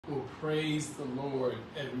Well, praise the Lord,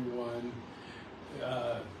 everyone.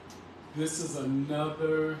 This is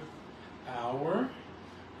another hour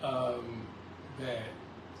that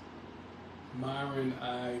Myra and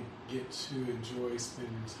I get to enjoy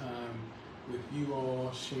spending time with you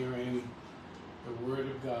all, sharing the Word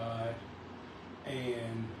of God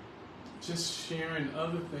and just sharing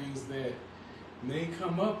other things that may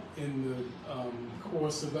come up in the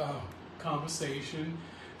course of our conversation.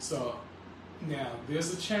 So now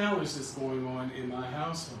there's a challenge that's going on in my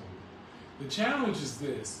household. The challenge is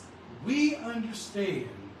this: we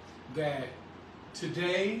understand that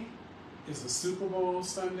today is a SuperBowl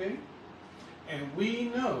Sunday, and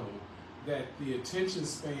we know that the attention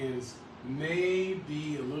spans may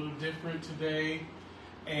be a little different today,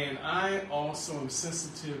 and I also am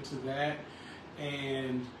sensitive to that.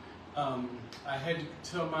 And I had to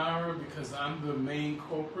tell Myra, because I'm the main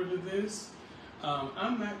culprit of this,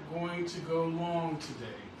 I'm not going to go long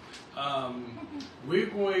today. We're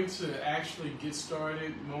going to actually get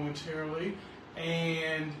started momentarily,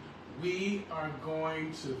 and we are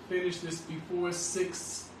going to finish this before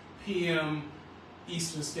 6 p.m.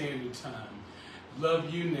 Eastern Standard Time.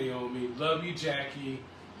 Love you, Naomi. Love you, Jackie.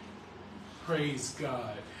 Praise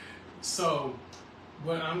God. So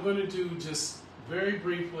what I'm going to do just very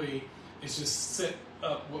briefly is just set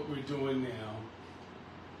up what we're doing now.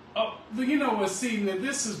 Oh, you know what? See, now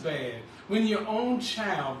this is bad. When your own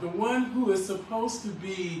child, the one who is supposed to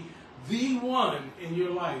be the one in your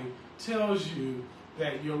life, tells you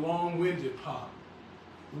that you're long-winded, Pop,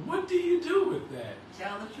 what do you do with that?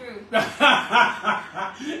 Tell the truth.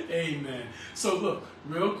 Amen. So look,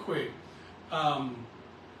 real quick,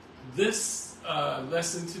 this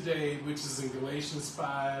lesson today, which is in Galatians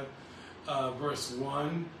 5, verse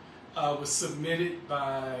 1, was submitted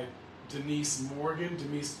by Denise Morgan.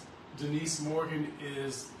 Denise Morgan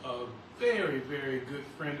is a very, very good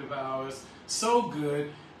friend of ours. So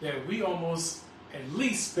good that we almost at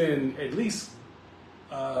least spend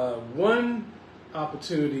one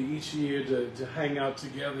opportunity each year to hang out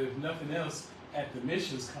together, if nothing else, at the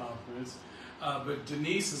missions conference. But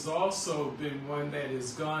Denise has also been one that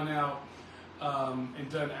has gone out and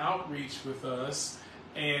done outreach with us,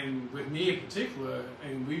 and with me in particular,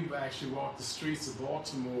 and we've actually walked the streets of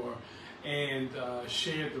Baltimore and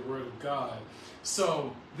shared the Word of God.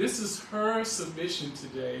 So this is her submission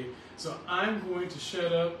today. So I'm going to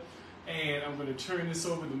shut up, and I'm going to turn this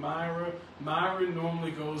over to Myra. Myra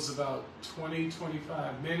normally goes about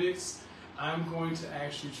 20-25 minutes. I'm going to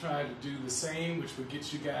actually try to do the same, which will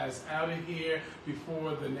get you guys out of here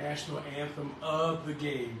before the national anthem of the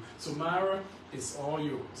game. So Myra, it's all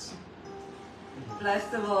yours. Bless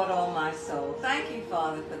the Lord, all my soul. Thank you,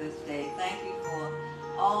 Father, for this day. Thank you for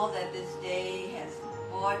all that this day has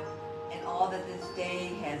brought, and all that this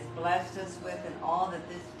day has blessed us with, and all that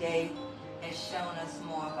this day has shown us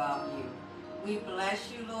more about you. We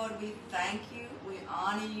bless you, Lord. We thank you. We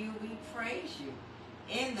honor you. We praise you.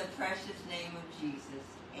 In the precious name of Jesus.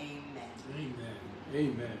 Amen. Amen.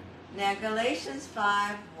 Amen. Now, Galatians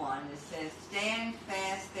 5:1, it says, "Stand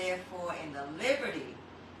fast, therefore, in the liberty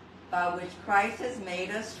by which Christ has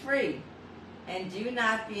made us free, and do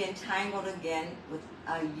not be entangled again with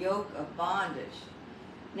a yoke of bondage."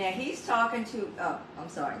 Now, he's talking to,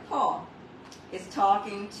 Paul is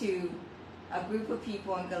talking to a group of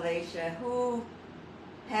people in Galatia who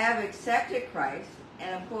have accepted Christ,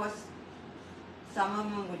 and of course, some of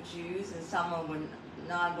them were Jews and some of them were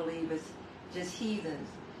non-believers, just heathens.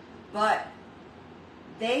 But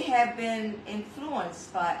they have been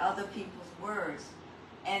influenced by other people's words,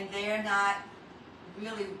 and they're not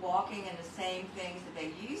really walking in the same things that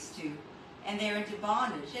they used to, and they're into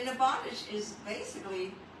bondage. And the bondage is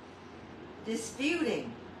basically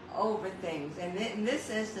disputing over things, and in this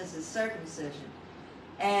instance is circumcision.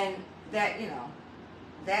 And that,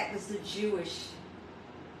 that was the Jewish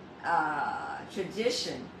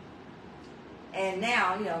tradition. And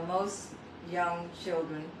now, most young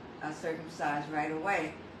children are circumcised right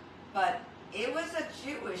away. But it was a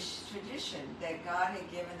Jewish tradition that God had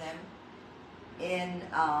given them in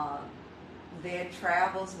their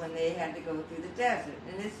travels when they had to go through the desert.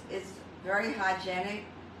 And it's very hygienic.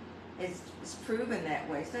 It's proven that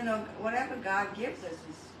way. So, whatever God gives us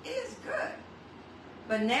is good.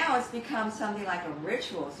 But now it's become something like a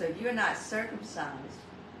ritual. So if you're not circumcised,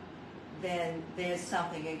 then there's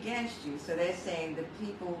something against you. So they're saying the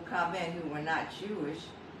people who come in who were not Jewish,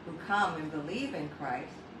 who come and believe in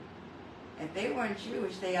Christ, if they weren't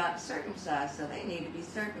Jewish, they aren't circumcised, so they need to be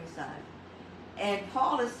circumcised. And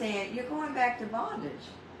Paul is saying, you're going back to bondage,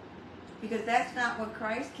 because that's not what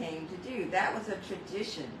Christ came to do. That was a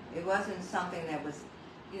tradition. It wasn't something that was,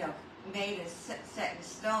 made and set in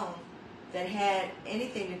stone that had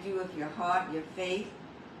anything to do with your heart, your faith.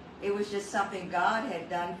 It was just something God had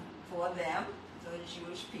done for them, for the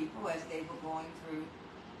Jewish people, as they were going through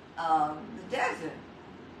the desert.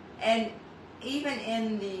 And even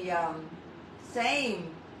in the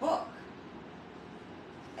same book,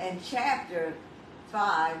 in chapter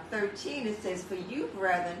 5:13, it says, "For you,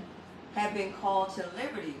 brethren, have been called to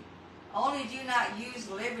liberty. Only do not use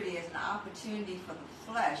liberty as an opportunity for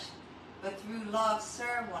the flesh, but through love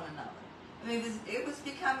serve one another." I mean, it was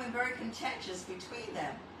becoming very contentious between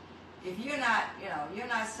them. If you're not, you're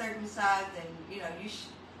not circumcised, then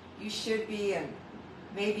you should be, and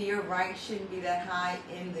maybe your rank shouldn't be that high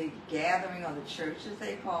in the gathering or the church, as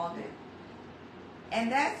they called it.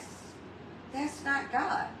 And that's not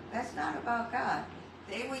God. That's not about God.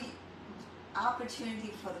 They were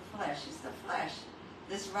opportunity for the flesh. It's the flesh.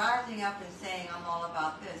 This rising up and saying, "I'm all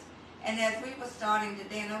about this." And as we were starting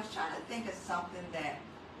today, and I was trying to think of something that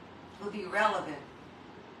would be relevant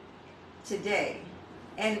today.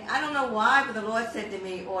 And I don't know why, but the Lord said to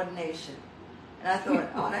me, ordination. And I thought,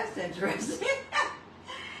 oh, that's interesting.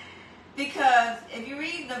 Because if you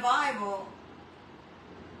read the Bible,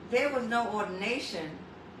 there was no ordination.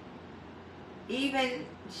 Even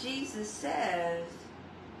Jesus says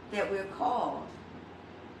that we're called.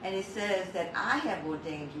 And he says that I have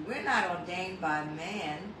ordained you. We're not ordained by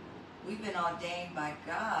man. We've been ordained by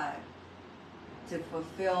God to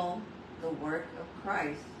fulfill the work of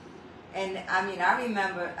Christ. And I mean, I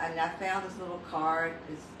remember, and I found this little card,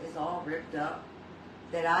 it's all ripped up,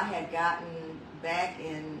 that I had gotten back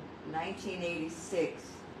in 1986.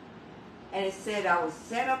 And it said I was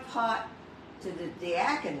set apart to the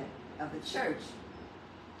diaconate of the church.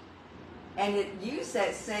 And it used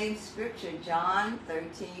that same scripture, John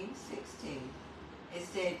 13:16. It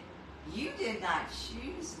said, "You did not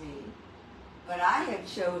choose me, but I have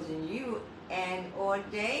chosen you and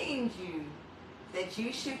ordained you that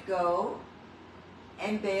you should go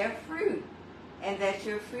and bear fruit, and that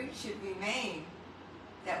your fruit should remain,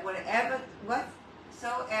 that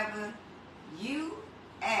whatsoever you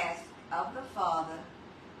ask of the Father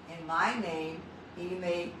in my name, he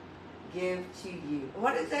may give to you."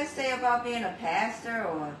 What does that say about being a pastor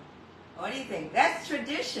or anything? That's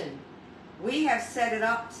tradition. We have set it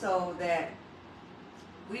up so that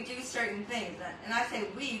we do certain things. And I say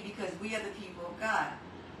we because we are the people of God.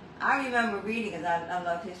 I remember reading, because I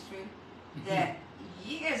love history, that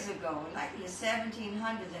years ago, like in the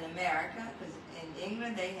 1700s in America, because in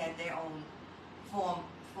England they had their own form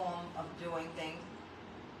of doing things.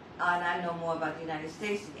 And I know more about the United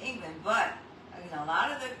States than England, but a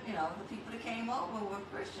lot of the people that came over were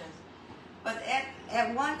Christians. But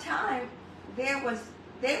at one time there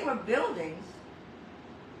were buildings,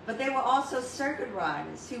 but they were also circuit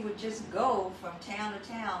riders who would just go from town to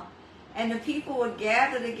town, and the people would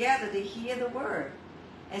gather together to hear the word.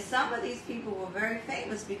 And some of these people were very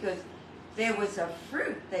famous because there was a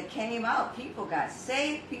fruit that came out. People got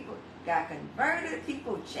saved, people got converted,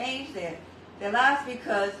 people changed their lives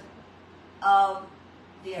because of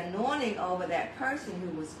the anointing over that person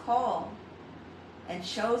who was called and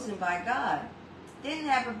chosen by God. Didn't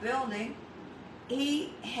have a building.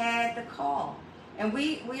 He had the call. And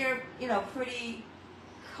we're pretty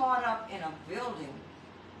caught up in a building.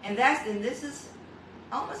 And this is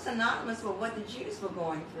almost synonymous with what the Jews were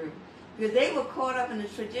going through. Because they were caught up in the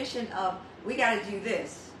tradition of, we got to do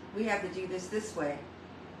this. We have to do this way.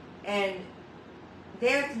 And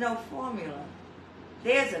there's no formula.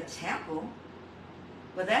 There's a temple,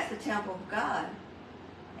 but that's the temple of God.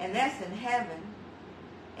 And that's in heaven.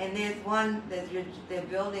 And there's one that they're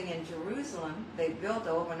building in Jerusalem. They built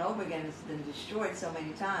over and over again. It's been destroyed so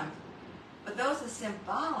many times. But those are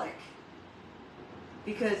symbolic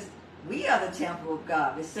because we are the temple of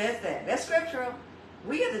God. It says that. That's scriptural.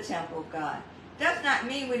 We are the temple of God. Does not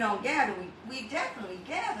mean we don't gather. We definitely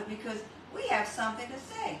gather because we have something to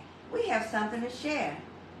say. We have something to share.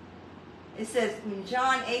 It says in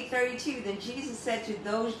John 8:32, then Jesus said to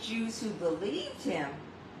those Jews who believed him,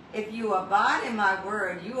 if you abide in my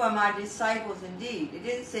word, you are my disciples indeed. It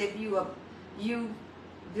didn't say if you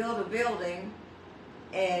build a building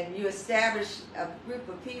and you establish a group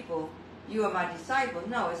of people, you are my disciples.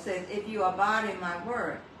 No, it says if you abide in my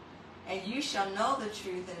word, and you shall know the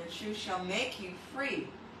truth, and the truth shall make you free.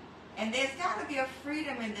 And there's got to be a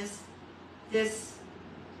freedom in this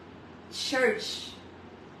church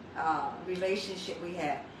relationship we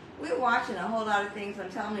have. We're watching a whole lot of things on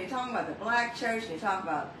television. They're talking about the black church, and they're talking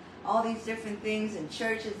about all these different things in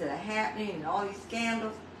churches that are happening, and all these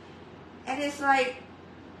scandals. And it's like,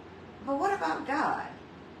 but what about God?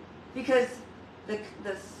 Because the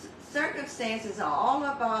circumstances are all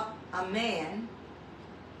about a man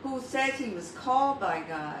who says he was called by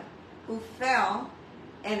God, who fell,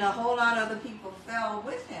 and a whole lot of other people fell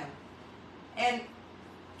with him. And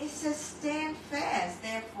it says, stand fast,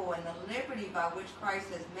 therefore, in the liberty by which Christ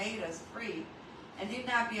has made us free, and do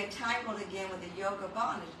not be entangled again with the yoke of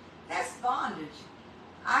bondage. That's bondage.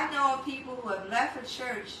 I know of people who have left a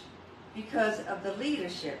church because of the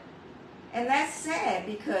leadership. And that's sad,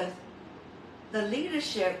 because the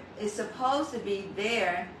leadership is supposed to be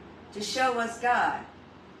there to show us God.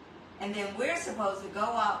 And then we're supposed to go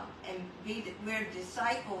out and we're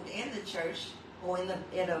discipled in the church or in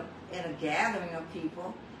a gathering of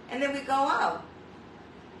people, and then we go out.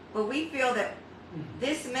 But we feel that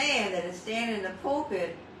this man that is standing in the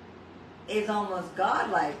pulpit is almost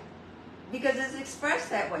godlike, because it's expressed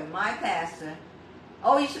that way. My pastor,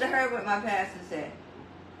 oh, you should have heard what my pastor said.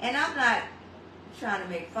 And I'm not trying to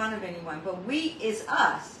make fun of anyone, but we is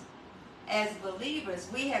us. As believers,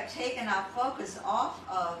 we have taken our focus off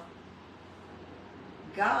of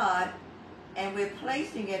God and we're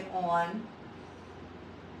placing it on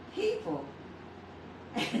people.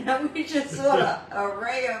 And we just sort of a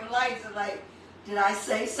ray of lights are like, did I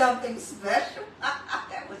say something special?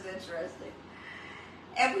 That was interesting.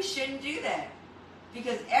 And we shouldn't do that,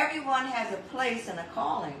 because everyone has a place and a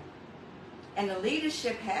calling. And the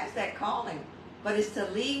leadership has that calling. But it's to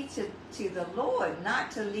lead to the Lord,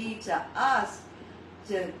 not to lead to us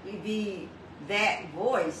to be that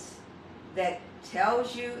voice that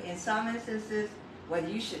tells you in some instances whether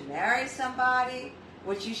you should marry somebody,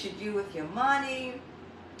 what you should do with your money,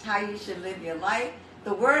 how you should live your life.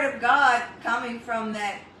 The word of God coming from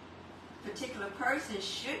that particular person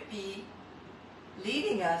should be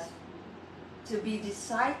leading us to be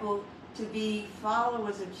discipled, to be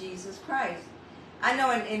followers of Jesus Christ. I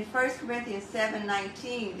know in 1 Corinthians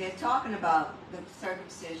 7:19, they're talking about the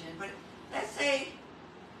circumcision, but let's say,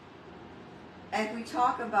 as we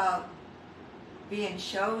talk about being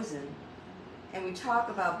chosen, and we talk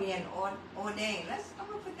about being ordained, I'm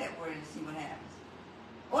going to put that word and see what happens.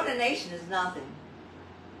 Ordination is nothing,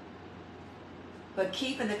 but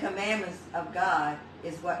keeping the commandments of God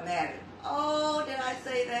is what matters. Oh, did I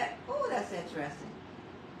say that? Oh, that's interesting.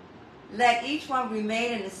 Let each one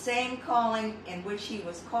remain in the same calling in which he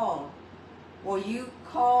was called. Were you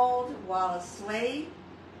called while a slave?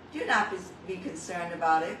 Do not be concerned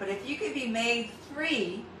about it. But if you could be made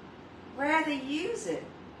free, rather use it.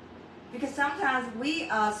 Because sometimes we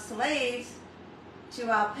are slaves to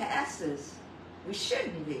our pastors. We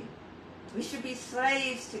shouldn't be. We should be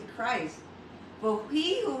slaves to Christ. For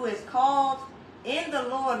he who is called in the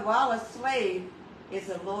Lord while a slave is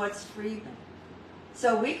the Lord's freedman.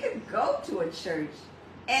 So we could go to a church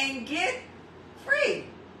and get free.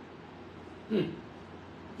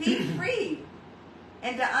 Be free.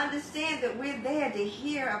 And to understand that we're there to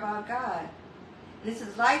hear about God. This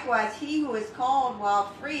is likewise, he who is called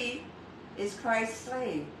while free is Christ's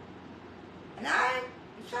slave. And I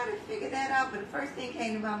tried to figure that out, but the first thing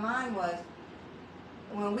came to my mind was,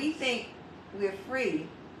 when we think we're free,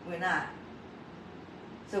 we're not.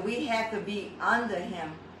 So we have to be under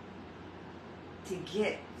him to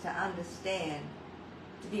get to understand,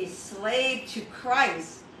 to be a slave to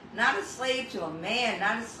Christ, not a slave to a man,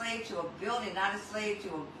 not a slave to a building, not a slave to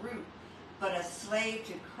a group, but a slave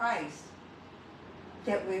to Christ,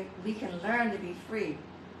 that we can learn to be free.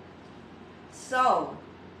 So,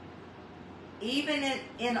 even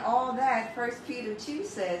in all that, 1 Peter 2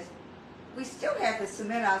 says, we still have to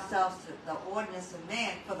submit ourselves to the ordinance of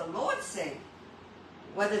man for the Lord's sake,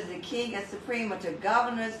 whether to the king as supreme or to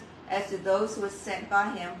governors as to those who are sent by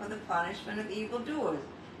him for the punishment of evildoers.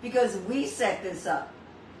 Because we set this up,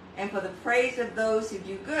 and for the praise of those who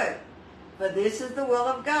do good. For this is the will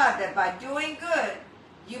of God, that by doing good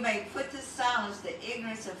you may put to silence the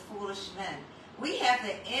ignorance of foolish men. We have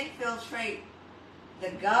to infiltrate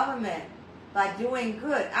the government by doing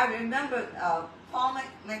good. I remember Paul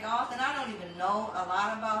MacArthur, I don't even know a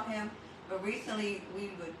lot about him, but recently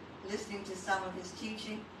we were listening to some of his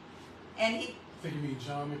teaching, and he... I think you mean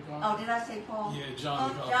John MacArthur? Oh, did I say Paul? Yeah, John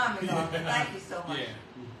MacArthur. John MacArthur. Thank you so much. Yeah.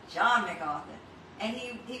 John MacArthur. And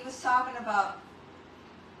he was talking about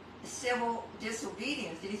civil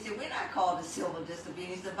disobedience. And he said, we're not called to civil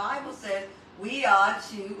disobedience. The Bible says we are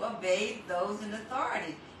to obey those in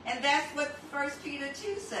authority. And that's what 1 Peter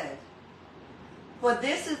 2 says. For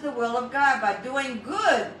this is the will of God. By doing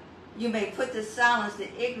good, you may put to silence the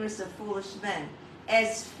ignorance of foolish men.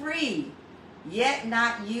 As free, yet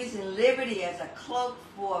not using liberty as a cloak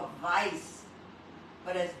for vice,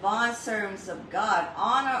 but as bondservants of God.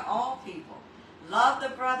 Honor all people. Love the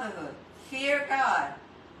brotherhood. Fear God.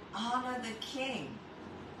 Honor the king.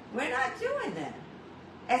 We're not doing that.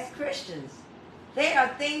 as Christians. They are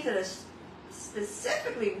things that are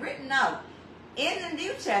specifically written out in the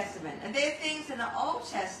New Testament. And there are things in the Old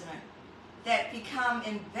Testament that become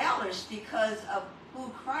embellished because of who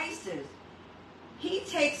Christ is. He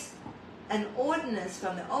takes an ordinance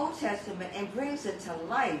from the Old Testament and brings it to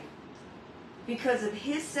life because of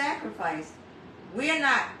his sacrifice. We're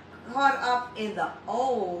not caught up in the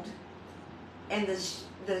old and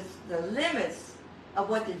the limits of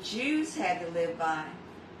what the Jews had to live by,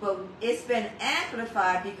 but it's been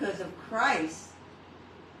amplified because of Christ,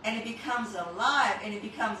 and it becomes alive, and it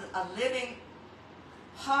becomes a living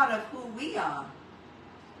part of who we are.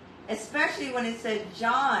 Especially when it said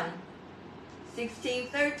John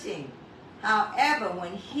 16:13. However,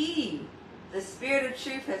 when he, the Spirit of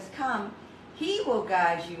truth, has come, he will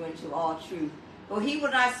guide you into all truth. For he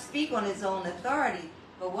will not speak on his own authority,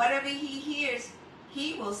 but whatever he hears,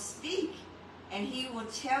 he will speak, and he will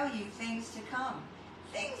tell you things to come.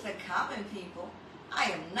 Things are coming, people. I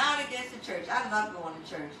am not against the church. I love going to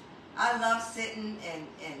church. I love sitting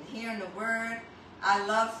and hearing the word. I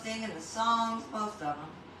love singing the songs, most of them,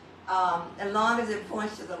 as long as it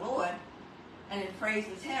points to the Lord and it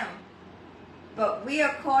praises him. But we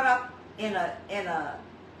are caught up in a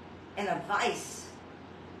vice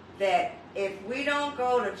that if we don't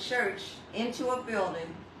go to church, into a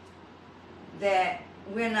building, that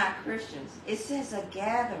we're not Christians. It says a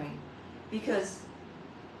gathering, because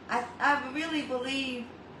I really believe,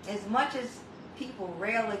 as much as people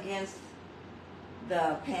rail against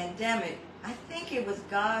the pandemic, I think it was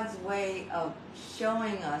God's way of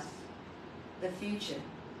showing us the future.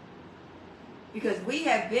 Because we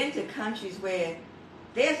have been to countries where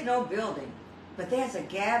there's no building, but there's a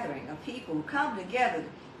gathering of people who come together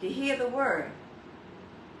to hear the word.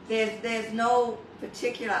 There's no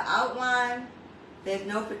particular outline. There's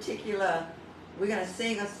no particular, we're going to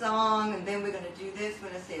sing a song, and then we're going to do this, we're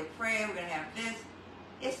going to say a prayer, we're going to have this.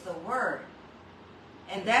 It's the word.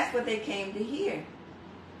 And that's what they came to hear.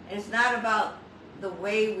 And it's not about the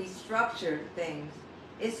way we structure things.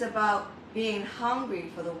 It's about being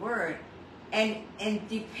hungry for the word and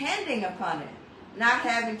depending upon it. Not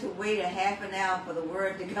having to wait a half an hour for the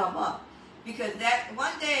word to come up. Because that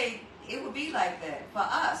one day it will be like that for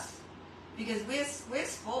us. Because we're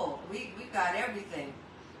spoiled. We've got everything.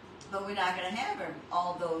 But we're not going to have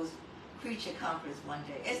all those creature comforts one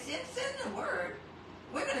day. It's in the word.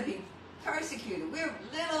 We're going to be persecuted. We're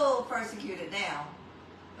a little persecuted now,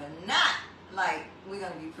 but not like we're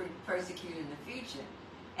going to be persecuted in the future.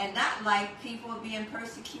 And not like people are being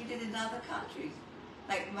persecuted in other countries.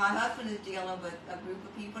 Like my husband is dealing with a group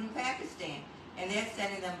of people in Pakistan, and they're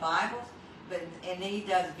sending them Bibles, and then he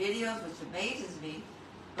does videos, which amazes me.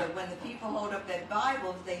 But when the people hold up their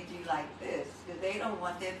Bibles, they do like this, because they don't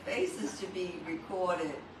want their faces to be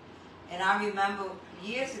recorded. And I remember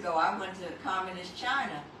years ago, I went to communist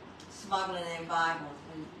China, smuggling in Bibles,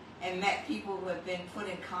 and met people who had been put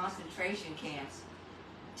in concentration camps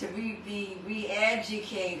to be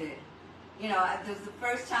re-educated. You know, it was the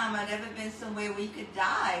first time I'd ever been somewhere where you could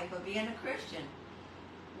die for being a Christian.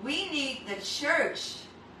 We need, the church,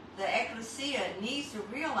 the ecclesia, needs to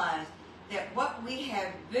realize that what we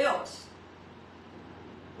have built,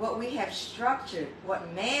 what we have structured,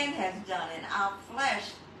 what man has done in our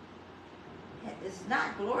flesh is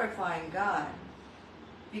not glorifying God.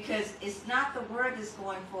 Because it's not the word that's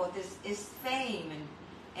going forth, it's fame,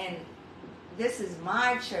 and this is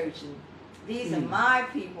my church, and these are my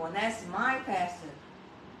people, and that's my pastor.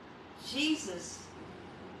 Jesus,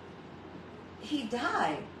 he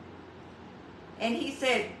died. And he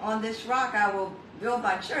said, on this rock I will build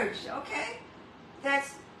my church. Okay,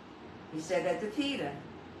 he said that to Peter.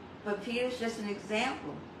 But Peter's just an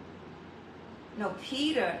example. No,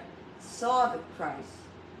 Peter saw the Christ.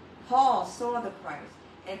 Paul saw the Christ.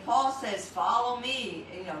 And Paul says, follow me,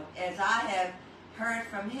 as I have heard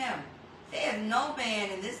from him. There's no man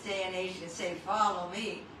in this day and age can say, follow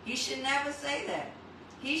me. He should never say that.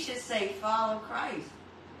 He should say, follow Christ.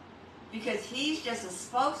 Because he's just a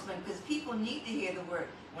spokesman, because people need to hear the word.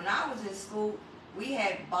 When I was in school, we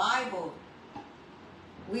had Bible.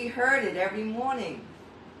 We heard it every morning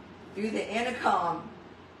through the intercom.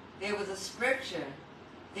 There was a scripture.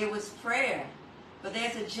 There was prayer. But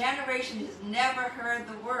there's a generation who's never heard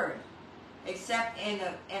the word, except in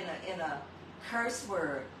a curse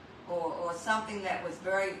word or something that was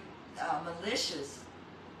very malicious.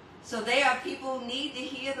 So they are people who need to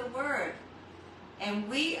hear the word. And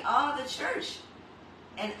we are the church.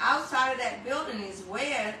 And outside of that building is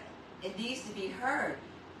where it needs to be heard.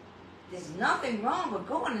 There's nothing wrong with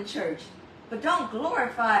going to church. But don't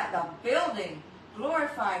glorify the building.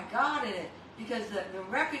 Glorify God in it. Because the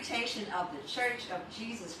reputation of the Church of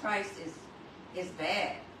Jesus Christ is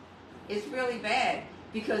bad. It's really bad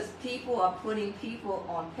because people are putting people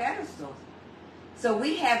on pedestals. So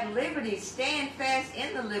we have liberty. Stand fast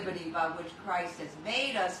in the liberty by which Christ has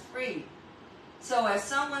made us free. So as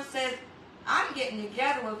someone says, I'm getting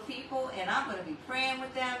together with people and I'm going to be praying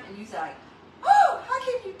with them, and you say, oh, how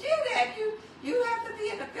can you do that? You have to be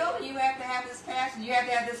in the building. You have to have this passion. You have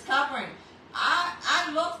to have this covering.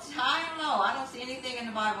 I looked high and low. I don't see anything in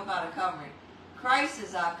the Bible about a covering. Christ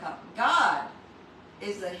is our covering. God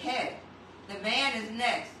is the head. The man is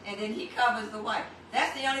next. And then he covers the wife.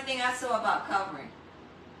 That's the only thing I saw about covering.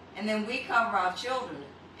 And then we cover our children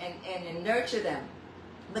and nurture them.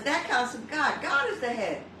 But that comes from God. God is the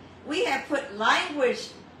head. We have put language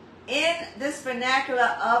in this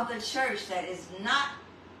vernacular of the church that is not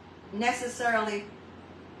necessarily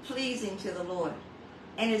pleasing to the Lord.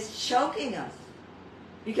 And it's choking us.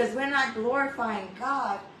 Because we're not glorifying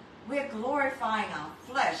God. We're glorifying our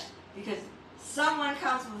flesh. Because someone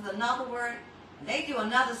comes with another word, they do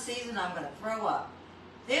another season, I'm going to throw up.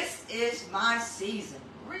 This is my season.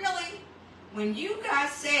 Really? When you got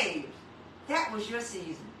saved, that was your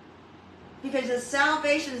season. Because your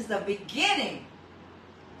salvation is the beginning.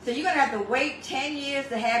 So you're going to have to wait 10 years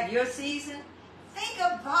to have your season? Think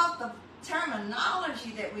about the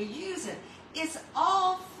terminology that we're using. It's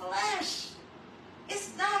all flesh.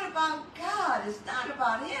 It's not about God. It's not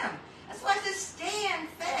about Him. That's why it says stand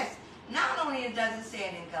fast. Not only does it say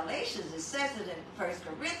it in Galatians, it says it in 1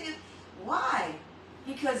 Corinthians. Why?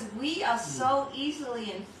 Because we are so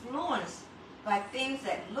easily influenced by things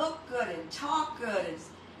that look good and talk good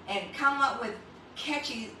and come up with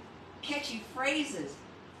catchy phrases.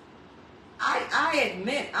 I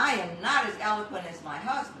admit I am not as eloquent as my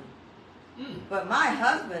husband. But my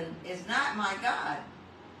husband is not my God.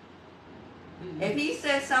 Mm-hmm. If he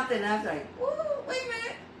says something, I was like, whoa, wait a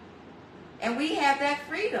minute. And we have that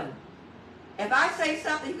freedom. If I say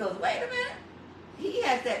something, he goes, wait a minute. He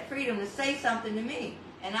has that freedom to say something to me.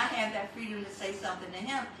 And I have that freedom to say something to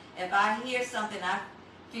him. If I hear something, I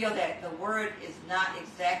feel that the word is not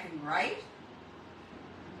exactly right.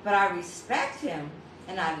 But I respect him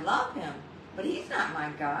and I love him. But he's not my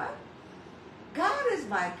God. God is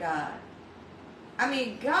my God. I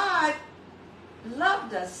mean, God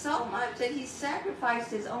loved us so much that he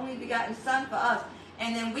sacrificed his only begotten son for us.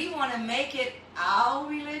 And then we want to make it our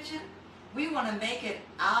religion. We want to make it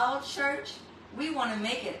our church. We want to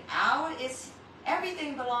make it our.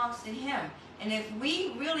 Everything belongs to him. And if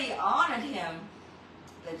we really honored him,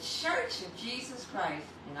 the Church of Jesus Christ,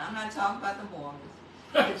 and I'm not talking about the Mormons,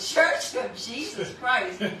 the Church of Jesus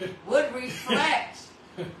Christ would reflect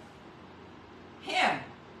him.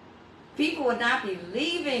 People would not be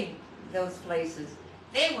leaving those places.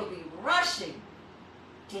 They would be rushing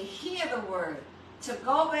to hear the word, to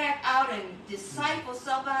go back out and disciple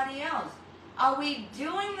somebody else. Are we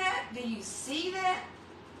doing that? Do you see that?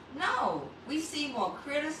 No. We see more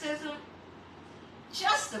criticism,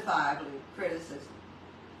 justifiably criticism.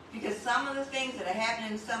 Because some of the things that are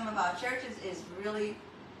happening in some of our churches is really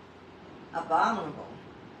abominable.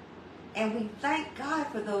 And we thank God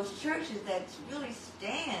for those churches that really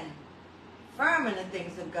stand firm in the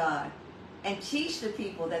things of God and teach the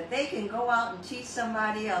people that they can go out and teach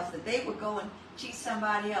somebody else, that they would go and teach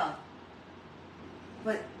somebody else.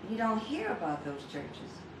 But you don't hear about those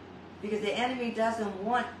churches because the enemy doesn't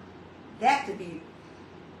want that to be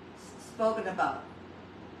spoken about.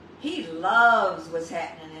 He loves what's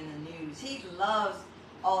happening in the news. He loves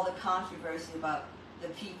all the controversy about the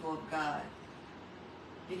people of God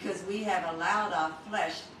because we have allowed our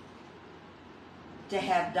flesh to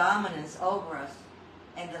have dominance over us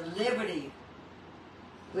and the liberty.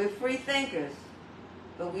 We're free thinkers,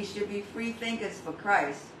 but we should be free thinkers for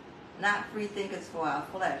Christ, not free thinkers for our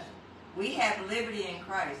flesh. We have liberty in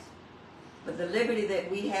Christ, but the liberty that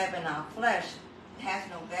we have in our flesh has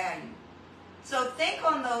no value. So think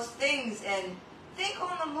on those things and think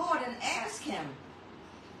on the Lord and ask him,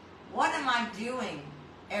 what am I doing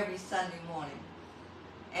every Sunday morning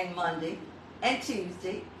and Monday and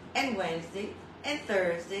Tuesday and Wednesday and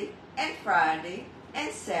Thursday and Friday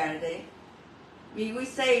and Saturday? We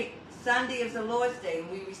say Sunday is the Lord's Day,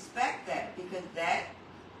 and we respect that because that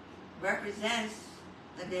represents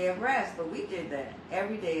the day of rest. But we did that.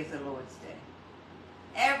 Every day is the Lord's Day.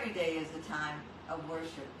 Every day is the time of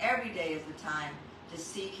worship. Every day is the time to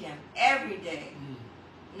seek him. Every day,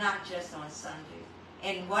 not just on Sundays.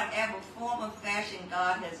 In whatever form or fashion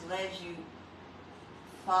God has led you,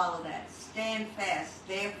 follow that. Stand fast,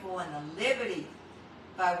 therefore, in the liberty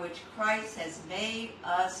by which Christ has made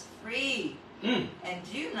us free. And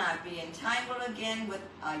do not be entangled again with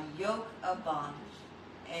a yoke of bondage.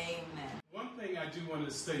 Amen. One thing I do want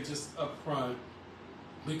to say just up front,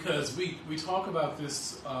 because we talk about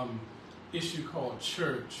this issue called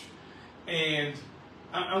church, and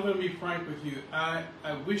I'm going to be frank with you. I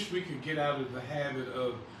wish we could get out of the habit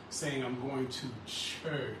of saying I'm going to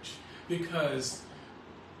church, because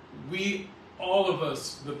all of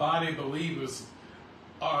us, the body of believers,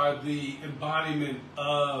 are the embodiment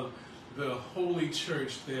of the holy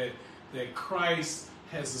church that Christ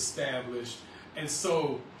has established. And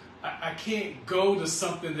so I can't go to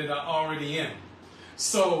something that I already am.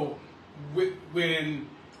 So when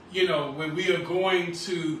we are going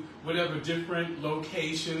to whatever different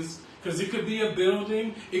locations, because it could be a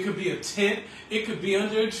building, it could be a tent, it could be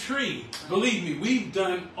under a tree. Believe me, we've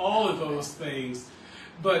done all of those things.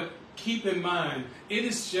 But keep in mind, it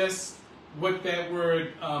is just what that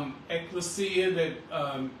word ecclesia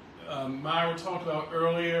that Myra talked about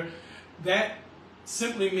earlier, that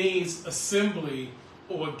simply means assembly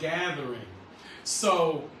or gathering.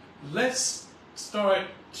 So let's start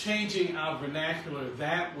changing our vernacular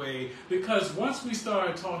that way, because once we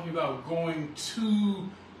start talking about going to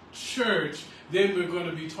church, then we're going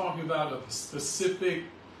to be talking about a specific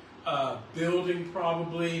building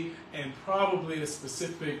probably, and probably a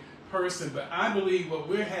specific person. But I believe what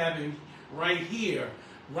we're having right here,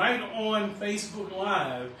 right on Facebook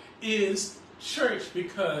Live, is church,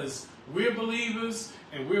 because we're believers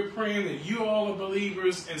and we're praying that you all are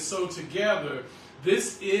believers, and so together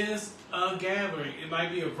this is a gathering. It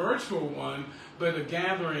might be a virtual one, but a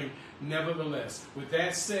gathering nevertheless. With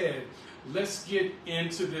that said, let's get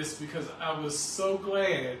into this, because I was so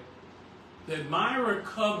glad that Myra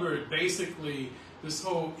covered basically this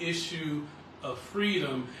whole issue of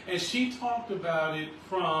freedom, and she talked about it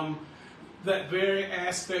from that very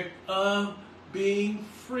aspect of being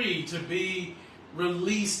free, to be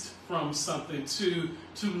released from something, to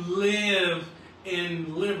live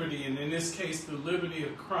in liberty, and in this case the liberty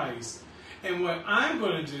of Christ. And what I'm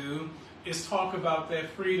going to do is talk about that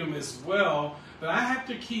freedom as well, but I have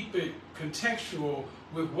to keep it contextual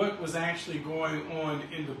with what was actually going on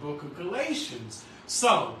in the book of Galatians.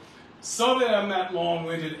 So that I'm not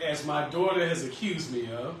long-winded, as my daughter has accused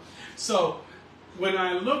me of. So when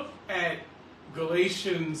I look at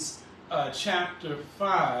Galatians chapter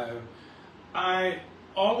 5, I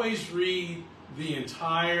always read the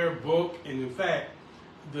entire book, and in fact,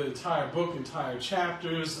 the entire book, entire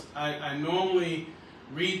chapters. I normally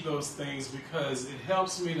read those things because it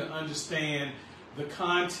helps me to understand the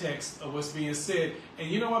context of what's being said. And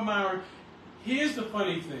you know what, Myra? Here's the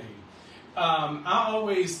funny thing. I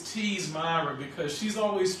always tease Myra because she's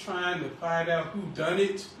always trying to find out who done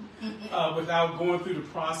it without going through the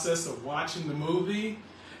process of watching the movie.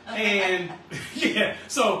 And yeah,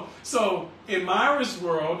 so in Myra's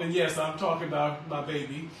world, and yes, I'm talking about my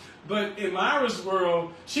baby, but in Myra's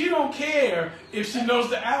world, she don't care if she knows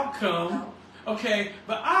the outcome, okay?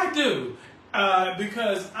 But I do,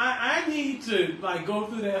 because I need to go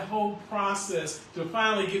through that whole process to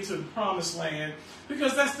finally get to the promised land,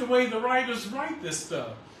 because that's the way the writers write this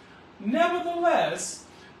stuff. Nevertheless,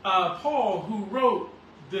 Paul, who wrote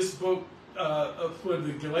this book for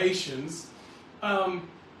the Galatians,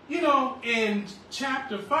 in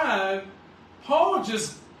chapter 5, Paul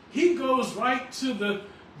he goes right to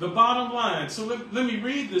the bottom line. So let me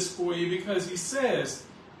read this for you, because he says,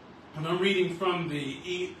 and I'm reading from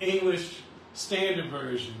the English Standard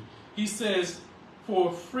Version, he says,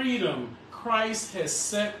 for freedom, Christ has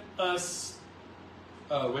set us,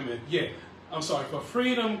 for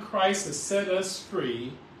freedom, Christ has set us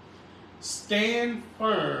free. Stand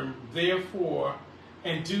firm, therefore,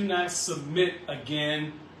 and do not submit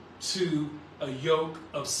again to a yoke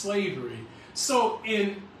of slavery. So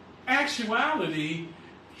in actuality,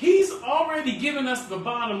 he's already given us the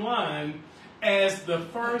bottom line as the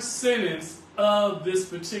first sentence of this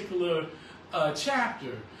particular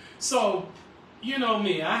chapter. So, you know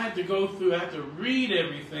me, I have to read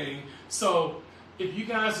everything. So if you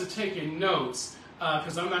guys are taking notes,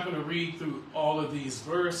 because I'm not going to read through all of these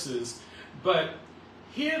verses, but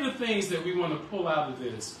here are the things that we want to pull out of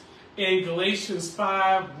this. In Galatians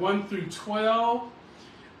 5, 1 through 12,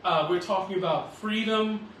 we're talking about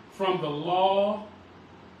freedom from the law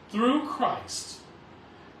through Christ.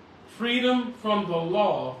 Freedom from the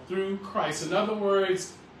law through Christ. In other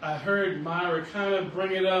words, I heard Myra kind of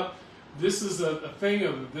bring it up. This is a thing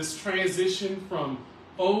of this transition from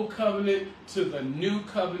old covenant to the new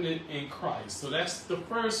covenant in Christ. So that's the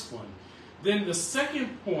first one. Then the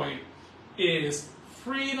second point is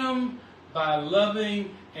freedom by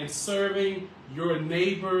loving and serving your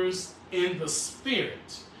neighbors in the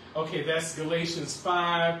Spirit. Okay, that's Galatians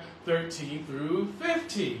 5:13 through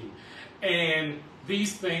 15. And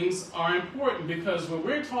these things are important because when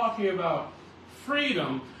we're talking about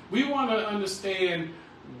freedom, we want to understand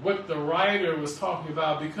what the writer was talking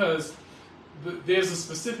about, because there's a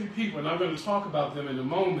specific people, and I'm going to talk about them in a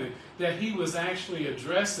moment, that he was actually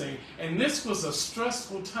addressing. And this was a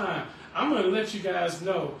stressful time. I'm going to let you guys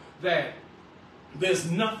know that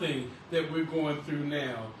there's nothing that we're going through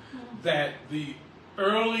now that the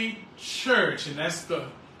early church, and that's the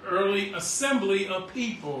early assembly of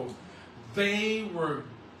people, they were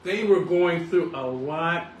going through a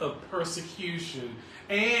lot of persecution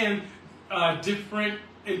and different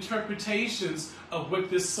interpretations of what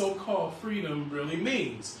this so-called freedom really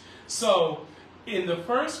means. So in the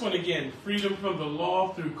first one, again, freedom from the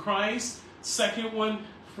law through Christ. Second one,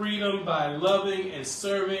 freedom by loving and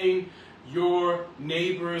serving your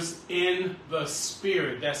neighbors in the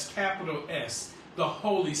Spirit. That's capital S, the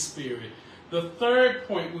Holy Spirit. The third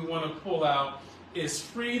point we want to pull out is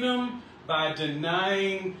freedom by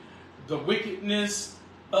denying the wickedness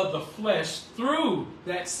of the flesh through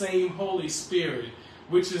that same Holy Spirit,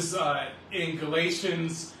 which is in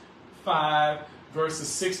Galatians 5, verses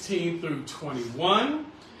 16 through 21.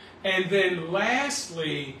 And then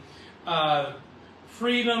lastly,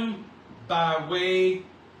 freedom by way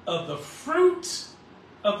of the fruit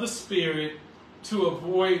of the Spirit to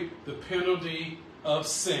avoid the penalty of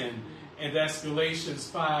sin. And that's Galatians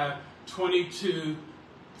 5, 22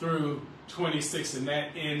 through 26, and that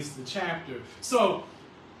ends the chapter. So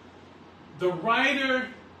the writer,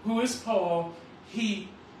 who is Paul, he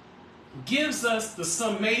gives us the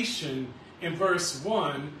summation in verse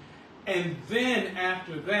 1, and then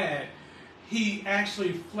after that, he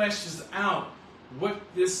actually fleshes out what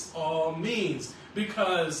this all means.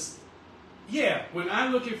 Because, yeah, when I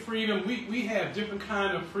look at freedom, we have different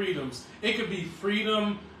kind of freedoms. It could be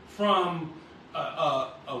freedom from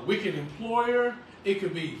a wicked employer. It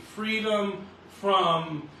could be freedom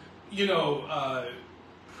from,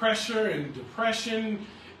 pressure and depression.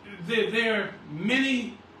 There are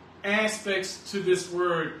many aspects to this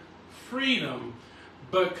word freedom,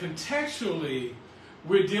 but contextually,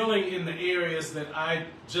 we're dealing in the areas that I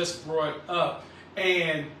just brought up.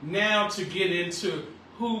 And now to get into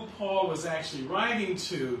who Paul was actually writing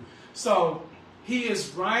to. So he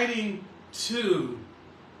is writing to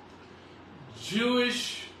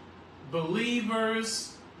Jewish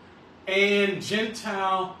believers and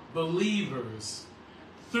Gentile believers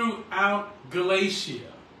throughout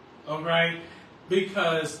Galatia, all right?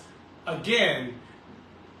 Because, again,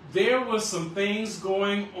 there was some things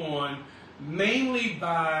going on, mainly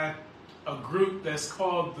by a group that's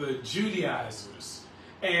called the Judaizers.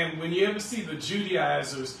 And when you ever see the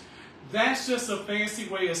Judaizers, that's just a fancy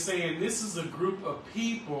way of saying this is a group of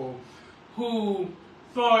people who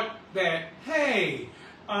thought that, hey,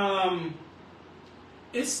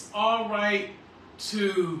 it's all right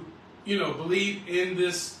to, believe in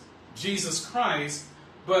this Jesus Christ,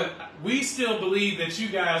 but we still believe that you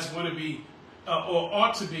guys want to be or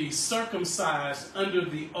ought to be circumcised under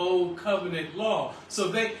the old covenant law. So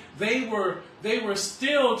they were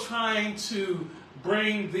still trying to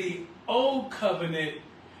bring the old covenant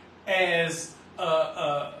as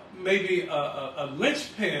maybe a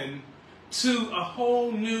linchpin to a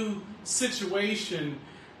whole new situation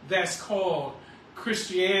that's called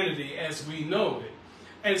Christianity as we know it.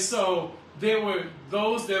 And so there were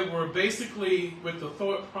those that were basically with the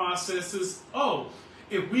thought processes,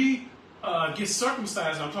 if we get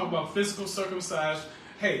circumcised, I'm talking about physical circumcised.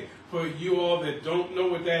 Hey, for you all that don't know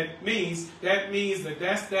what that means that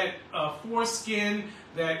that's that foreskin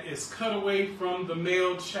that is cut away from the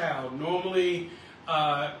male child, normally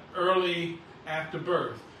early after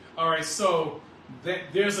birth. All right, so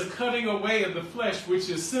there's a cutting away of the flesh, which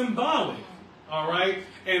is symbolic. All right,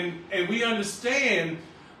 and we understand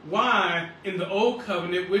why in the old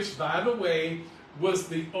covenant, which by the way was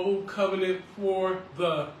the old covenant for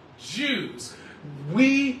the Jews,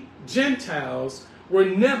 we Gentiles were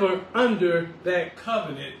never under that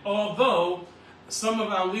covenant, although some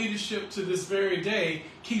of our leadership to this very day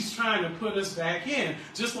keeps trying to put us back in,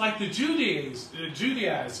 just like the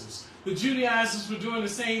Judaizers. The Judaizers were doing the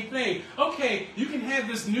same thing. Okay, you can have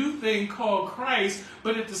this new thing called Christ,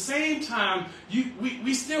 but at the same time,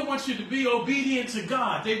 we still want you to be obedient to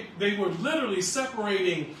God. They were literally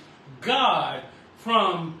separating God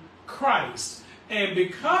from Christ. And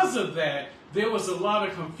because of that, there was a lot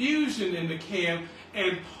of confusion in the camp,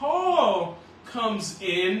 and Paul comes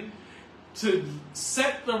in to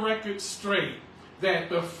set the record straight that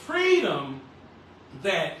the freedom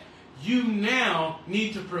that you now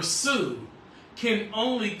need to pursue can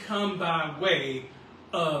only come by way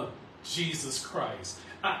of Jesus Christ.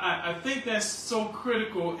 I think that's so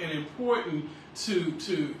critical and important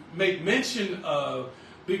to make mention of,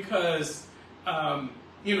 because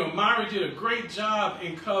Myra did a great job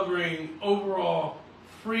in covering overall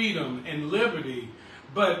freedom and liberty,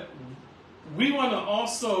 but we want to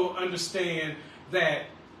also understand that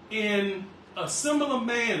in a similar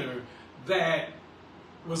manner that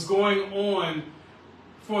was going on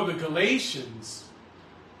for the Galatians,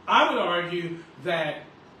 I would argue that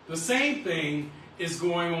the same thing is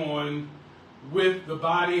going on with the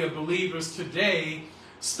body of believers today,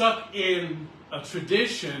 stuck in a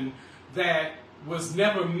tradition that was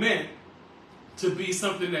never meant to be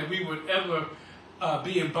something that we would ever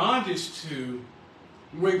be in bondage to,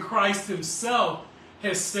 when Christ himself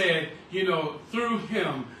has said, through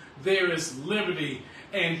him there is liberty,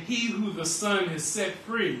 and he who the Son has set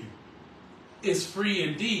free is free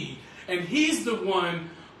indeed. And he's the one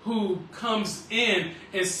who comes in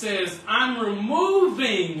and says, I'm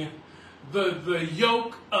removing the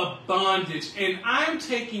yoke of bondage, and I'm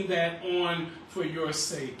taking that on for your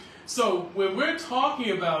sake. So when we're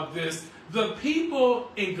talking about this, the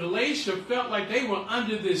people in Galatia felt like they were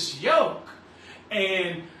under this yoke.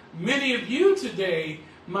 And many of you today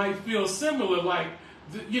might feel similar, like,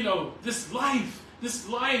 this life,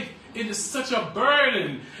 it is such a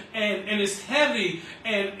burden, and it's heavy,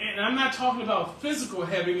 and I'm not talking about physical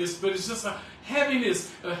heaviness, but it's just a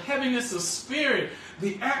heaviness of spirit.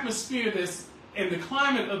 The atmosphere and the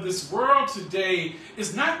climate of this world today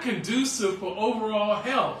is not conducive for overall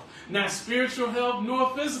health, not spiritual health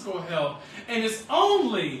nor physical health. And it's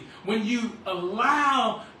only when you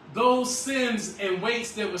allow those sins and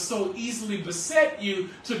weights that were so easily beset you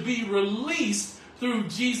to be released through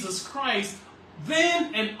Jesus Christ,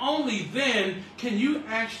 then and only then can you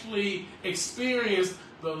actually experience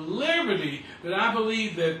the liberty that I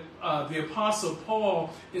believe that the Apostle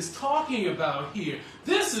Paul is talking about here.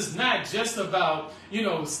 This is not just about,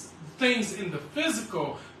 things in the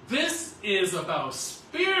physical. This is about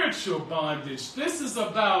spiritual bondage. This is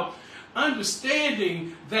about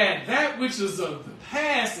understanding that which is of the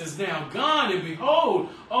past is now gone, and behold,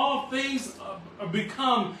 all things are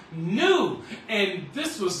become new. And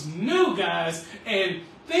this was new, guys. And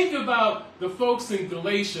think about the folks in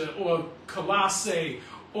Galatia or Colossae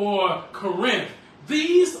or Corinth.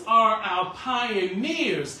 These are our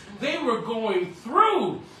pioneers. They were going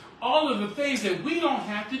through all of the things that we don't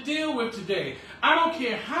have to deal with today. I don't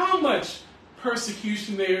care how much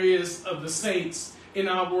persecution there is of the saints in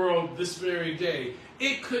our world this very day.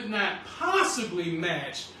 It could not possibly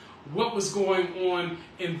match what was going on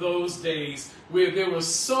in those days, where there were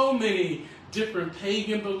so many different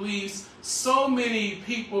pagan beliefs, so many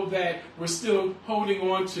people that were still holding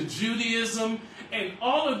on to Judaism, and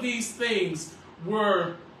all of these things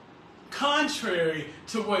were contrary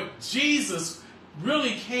to what Jesus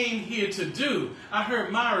really came here to do. I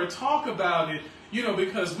heard Myra talk about it,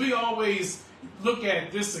 because we always look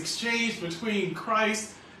at this exchange between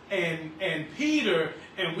Christ and Peter,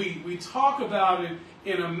 and we talk about it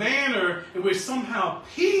in a manner in which somehow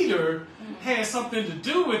Peter has something to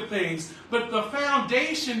do with things, but the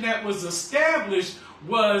foundation that was established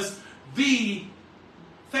was the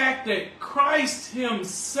fact that Christ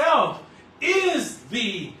himself is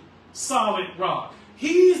the solid rock.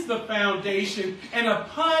 He's the foundation, and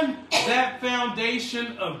upon that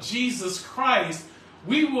foundation of Jesus Christ,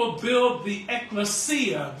 we will build the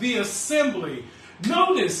ecclesia, the assembly.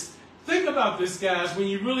 Notice, think about this, guys, when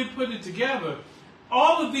you really put it together.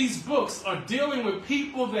 All of these books are dealing with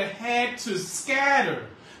people that had to scatter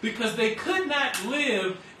because they could not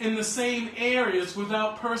live in the same areas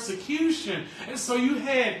without persecution. And so you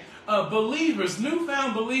had believers,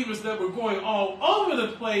 newfound believers that were going all over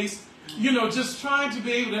the place, just trying to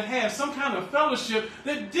be able to have some kind of fellowship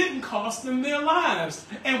that didn't cost them their lives.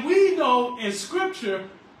 And we know in Scripture,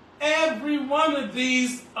 every one of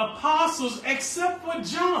these apostles, except for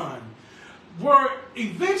John, were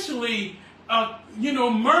eventually,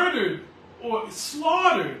 murdered or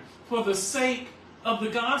slaughtered for the sake of the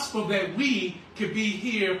gospel, that we could be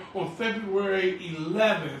here on February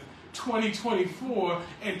 11th, 2024,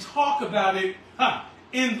 and talk about it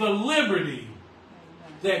in the liberty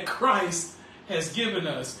that Christ has given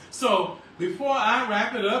us. So before I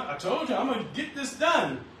wrap it up, I told you I'm going to get this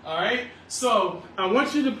done. All right? So I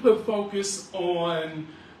want you to put focus on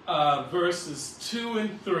verses 2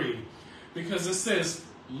 and 3, because it says,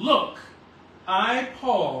 "Look, I,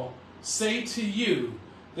 Paul, say to you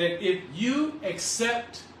that if you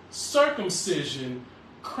accept circumcision,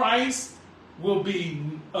 Christ will be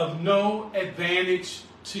of no advantage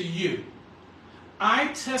to you. I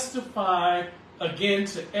testify again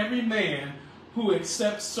to every man who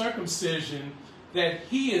accepts circumcision that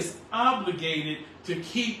he is obligated to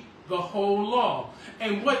keep the whole law.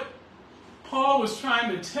 And what Paul was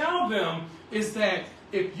trying to tell them is that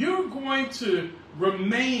if you're going to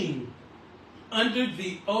remain under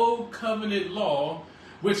the old covenant law,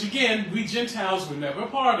 which again, we Gentiles were never a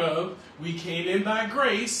part of, we came in by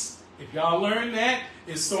grace. If y'all learn that,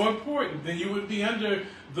 it's so important. Then you would be under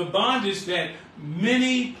the bondage that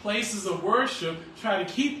many places of worship try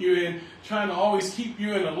to keep you in, trying to always keep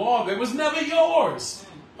you in a law that was never yours.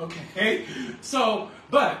 Okay? So,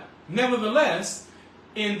 but nevertheless,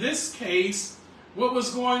 in this case, what was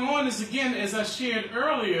going on is, again, as I shared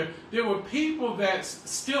earlier, there were people that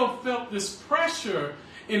still felt this pressure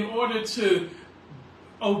in order to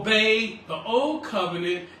obey the old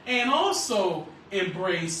covenant and also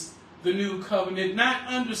embrace the new covenant, not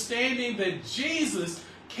understanding that Jesus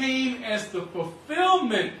came as the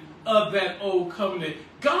fulfillment of that old covenant.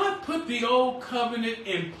 God put the old covenant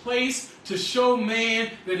in place to show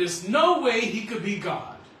man that there's no way he could be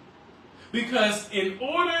God. Because in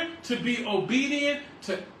order to be obedient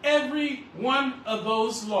to every one of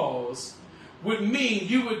those laws would mean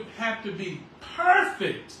you would have to be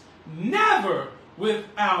perfect, never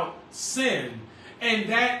without sin. And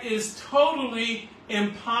that is totally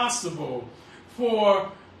impossible for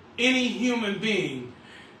any human being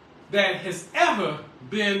that has ever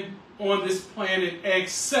been on this planet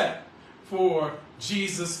except for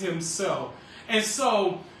Jesus himself. And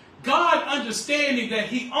so God, understanding that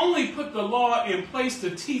he only put the law in place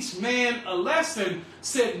to teach man a lesson,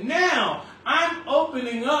 said, now I'm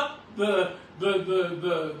opening up the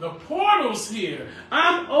portals here.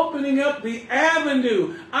 I'm opening up the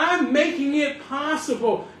avenue. I'm making it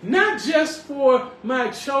possible, not just for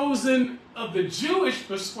my chosen of the Jewish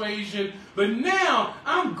persuasion, but now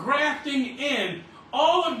I'm grafting in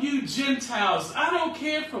all of you Gentiles. I don't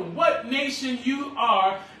care from what nation you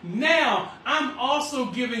are. Now I'm also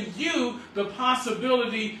giving you the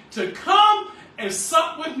possibility to come and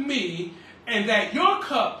sup with me, and that your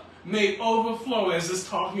cup may overflow, as it's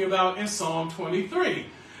talking about in Psalm 23.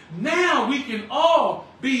 Now we can all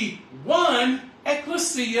be one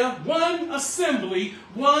ecclesia, one assembly,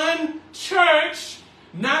 one church,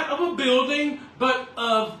 not of a building, but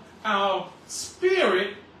of our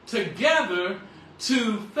spirit together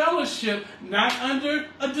to fellowship, not under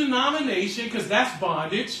a denomination, because that's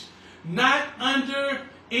bondage, not under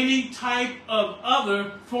any type of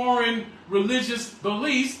other foreign religious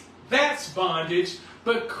beliefs, that's bondage,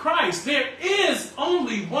 but Christ. There is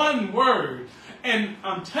only one word. And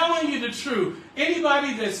I'm telling you the truth.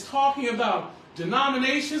 Anybody that's talking about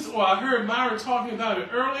denominations, or I heard Myra talking about it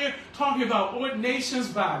earlier, talking about ordinations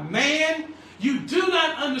by man, you do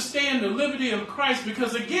not understand the liberty of Christ,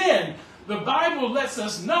 because again, the Bible lets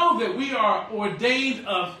us know that we are ordained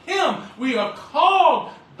of him. We are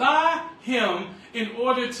called by him in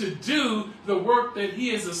order to do the work that he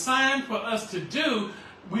has assigned for us to do.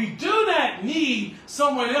 We do not need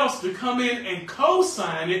someone else to come in and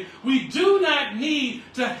co-sign it. We do not need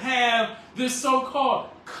to have this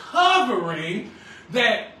so-called covering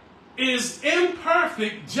that is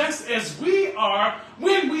imperfect, just as we are,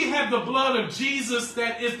 when we have the blood of Jesus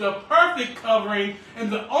that is the perfect covering and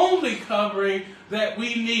the only covering that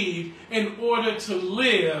we need in order to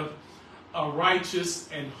live a righteous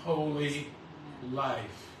and holy life.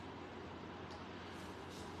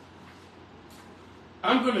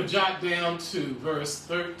 I'm going to jot down to verse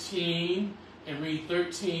 13 and read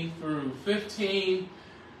 13 through 15.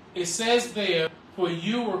 It says there, for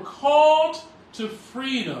you were called to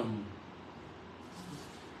freedom.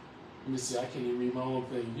 Let me see, I can't even read my own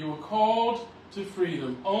thing. You were called to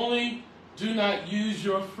freedom. Only do not use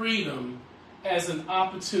your freedom as an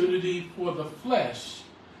opportunity for the flesh,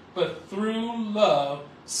 but through love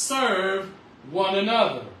serve one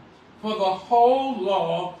another. For the whole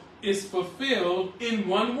law is fulfilled in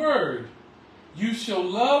one word. You shall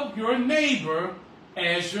love your neighbor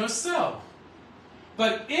as yourself.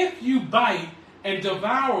 But if you bite and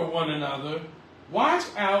devour one another, watch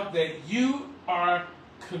out that you are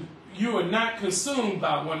not consumed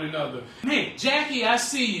by one another. Man, Jackie, I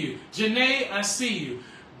see you. Janae, I see you.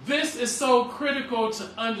 This is so critical to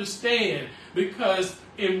understand, because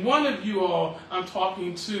in one of you all, I'm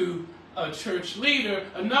talking to a church leader.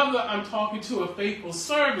 Another, I'm talking to a faithful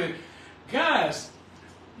servant. Guys,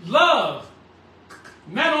 love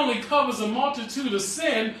not only covers a multitude of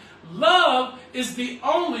sin, love is the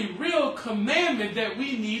only real commandment that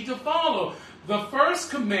we need to follow. The first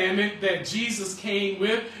commandment that Jesus came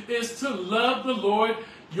with is to love the Lord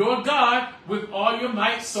your God with all your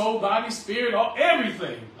might, soul, body, spirit,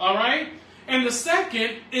 everything. All right? And the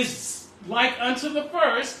second is like unto the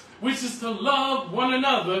first, which is to love one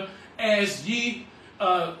another as ye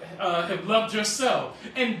have loved yourself.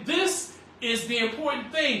 And this is the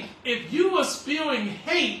important thing. If you are spewing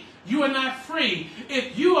hate, you are not free.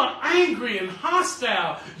 If you are angry and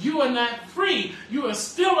hostile, you are not free. You are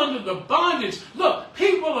still under the bondage. Look,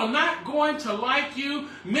 people are not going to like you.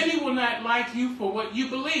 Many will not like you for what you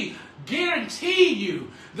believe. Guarantee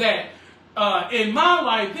you that in my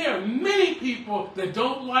life, there are many people that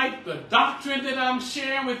don't like the doctrine that I'm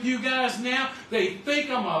sharing with you guys now. They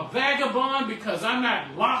think I'm a vagabond because I'm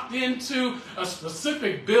not locked into a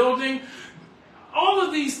specific building. All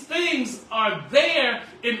of these things are there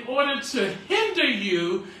in order to hinder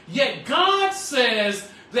you, yet God says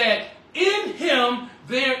that in Him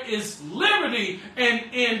there is liberty. And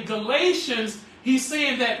in Galatians, He's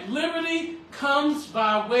saying that liberty comes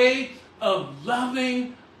by way of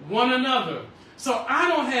loving one another. So I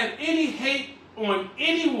don't have any hate on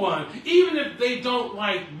anyone, even if they don't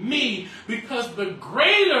like me, because the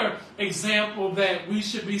greater example that we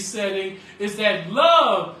should be setting is that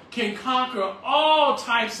love can conquer all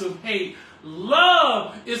types of hate.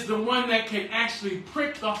 Love is the one that can actually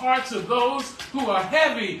prick the hearts of those who are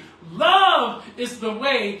heavy. Love is the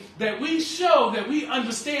way that we show that we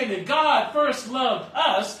understand that God first loved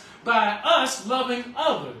us by us loving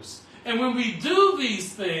others. And when we do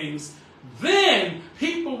these things, then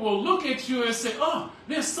people will look at you and say, oh,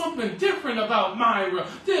 there's something different about Myra.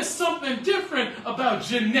 There's something different about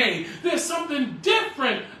Janae. There's something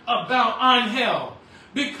different about Angel.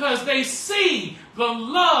 Because they see the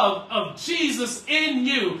love of Jesus in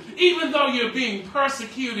you. Even though you're being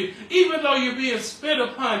persecuted, even though you're being spit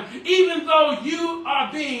upon, even though you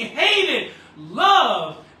are being hated,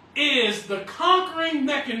 love is the conquering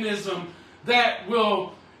mechanism that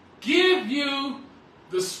will give you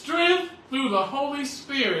the strength through the Holy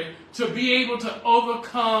Spirit to be able to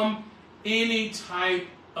overcome any type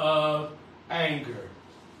of anger.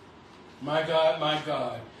 My God, my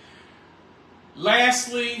God.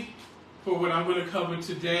 Lastly, for what I'm going to cover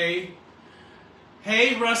today,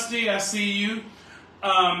 hey Rusty, I see you.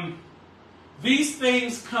 These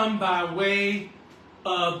things come by way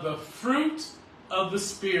of the fruit of the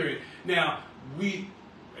Spirit. Now, we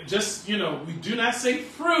do not say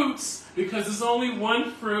fruits because there's only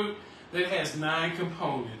one fruit that has 9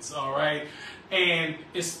 components, all right? And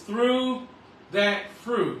it's through that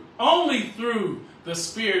fruit, only through the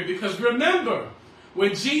Spirit. Because remember,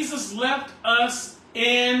 when Jesus left us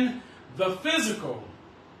in the physical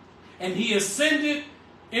and He ascended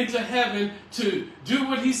into heaven to do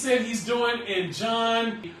what He said He's doing in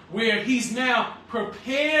John, where He's now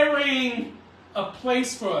preparing a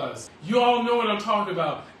place for us. You all know what I'm talking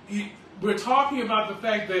about. We're talking about the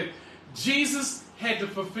fact that Jesus had to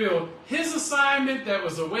fulfill His assignment that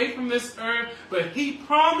was away from this earth, but He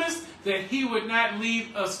promised that He would not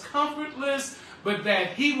leave us comfortless, but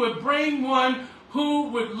that He would bring one who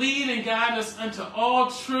would lead and guide us unto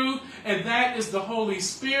all truth, and that is the Holy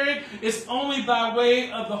Spirit. It's only by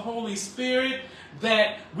way of the Holy Spirit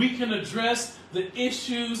that we can address the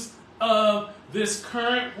issues of this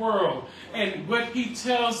current world. And what He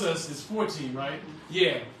tells us is 14, right?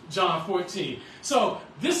 Yeah, John 14. So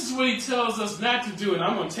this is what He tells us not to do, and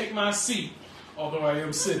I'm going to take my seat, although I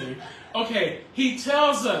am sitting. Okay, He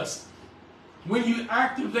tells us when you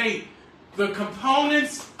activate the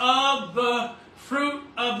components of the fruit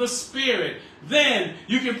of the Spirit, then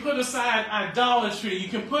you can put aside idolatry, you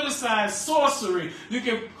can put aside sorcery, you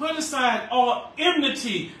can put aside all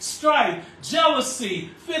enmity, strife, jealousy,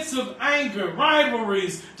 fits of anger,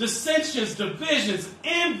 rivalries, dissensions, divisions,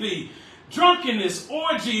 envy, drunkenness,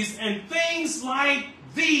 orgies, and things like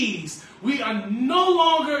these. We are no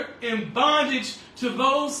longer in bondage to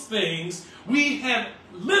those things. We have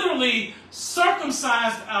literally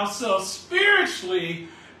circumcised ourselves spiritually,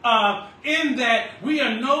 in that we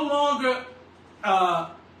are no longer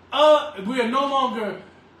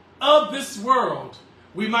of this world.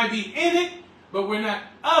 We might be in it, but we're not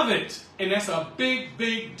of it, and that's a big,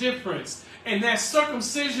 big difference. And that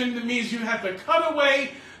circumcision means you have to cut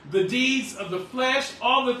away the deeds of the flesh,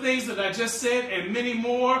 all the things that I just said, and many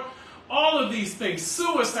more. All of these things,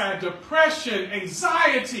 suicide, depression,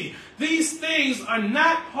 anxiety, these things are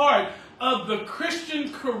not part of the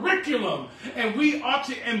Christian curriculum, and we ought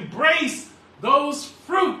to embrace those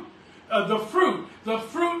the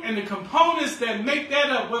fruit and the components that make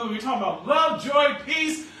that up, whether we're talking about love, joy,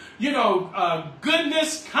 peace,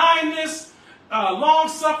 goodness, kindness,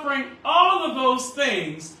 long-suffering, all of those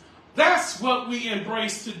things. That's what we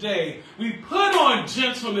embrace today. We put on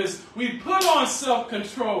gentleness, we put on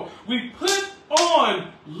self-control, we put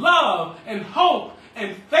on love and hope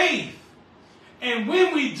and faith. And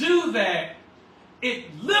when we do that, it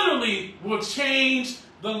literally will change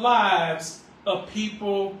the lives of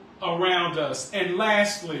people around us. And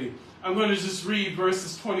lastly, I'm going to just read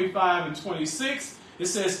verses 25 and 26. It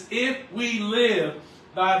says, if we live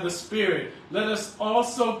by the Spirit, let us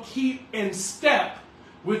also keep in step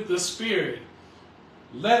with the Spirit.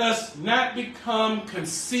 Let us not become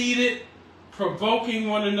conceited, provoking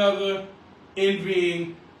one another,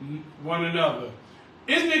 envying one another.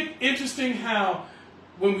 Isn't it interesting how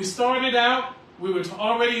when we started out, we were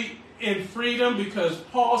already in freedom, because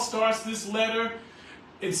Paul starts this letter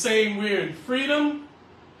in saying we're in freedom,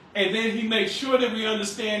 and then he makes sure that we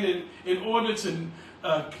understand in order to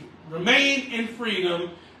remain in freedom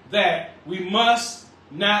that we must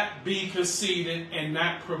not be conceited and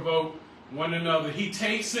not provoke one another. He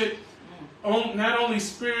takes it not only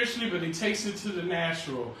spiritually, but he takes it to the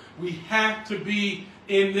natural. We have to be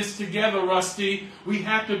in this together, Rusty. We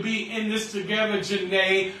have to be in this together,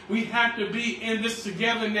 Janae. We have to be in this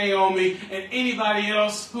together, Naomi, and anybody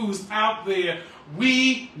else who's out there.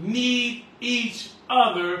 We need each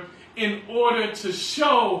other in order to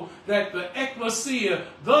show that the ecclesia,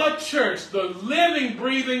 the church, the living,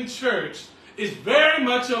 breathing church, is very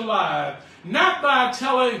much alive. Not by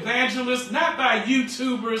televangelists, not by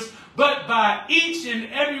YouTubers, but by each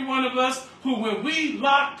and every one of us who, when we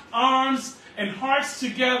lock arms and hearts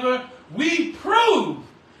together, we prove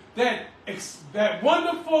that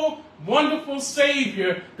wonderful, wonderful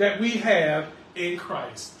Savior that we have in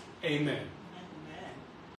Christ. Amen.